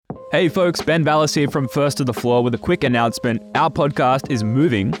Hey folks, Ben Vallis here from First to the Floor with a quick announcement. Our podcast is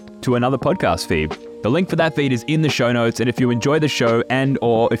moving to another podcast feed. The link for that feed is in the show notes, and if you enjoy the show and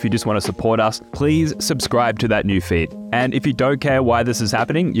or if you just want to support us, please subscribe to that new feed. And if you don't care why this is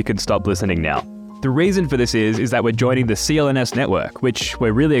happening, you can stop listening now. The reason for this is that we're joining the CLNS network, which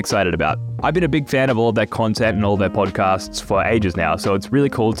we're really excited about. I've been a big fan of all of their content and all of their podcasts for ages now, so it's really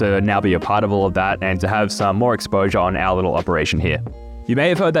cool to now be a part of all of that and to have some more exposure on our little operation here. You may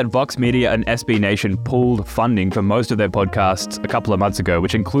have heard that Vox Media and SB Nation pulled funding for most of their podcasts a couple of months ago,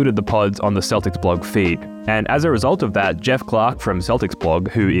 which included the pods on the Celtics blog feed. And as a result of that, Jeff Clark from Celtics blog,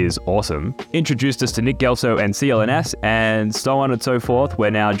 who is awesome, introduced us to Nick Gelso and CLNS, and so on and so forth. We're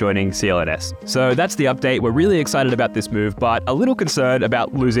now joining CLNS. So that's the update. We're really excited about this move, but a little concerned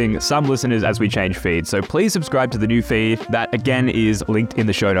about losing some listeners as we change feeds. So please subscribe to the new feed. That again is linked in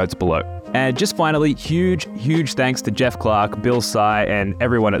the show notes below. And just finally, huge thanks to Jeff Clark, Bill Sy, and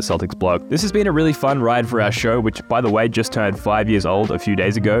everyone at Celtics blog. This has been a really fun ride for our show, which by the way, just turned 5 years old a few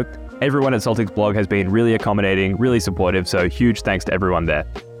days ago. Everyone at Celtics blog has been really accommodating, really supportive, so huge thanks to everyone there.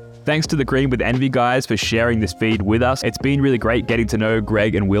 Thanks to the Green with Envy guys for sharing this feed with us. It's been really great getting to know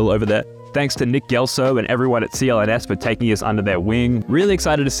Greg and Will over there. Thanks to Nick Gelso and everyone at CLNS for taking us under their wing. Really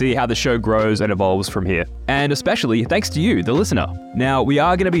excited to see how the show grows and evolves from here. And especially thanks to you, the listener. Now, we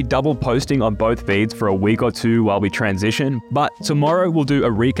are going to be double posting on both feeds for a week or two while we transition, but tomorrow we'll do a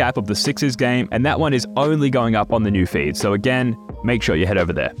recap of the Sixers game, and that one is only going up on the new feed. So again, make sure you head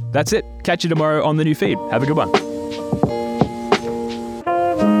over there. That's it. Catch you tomorrow on the new feed. Have a good one.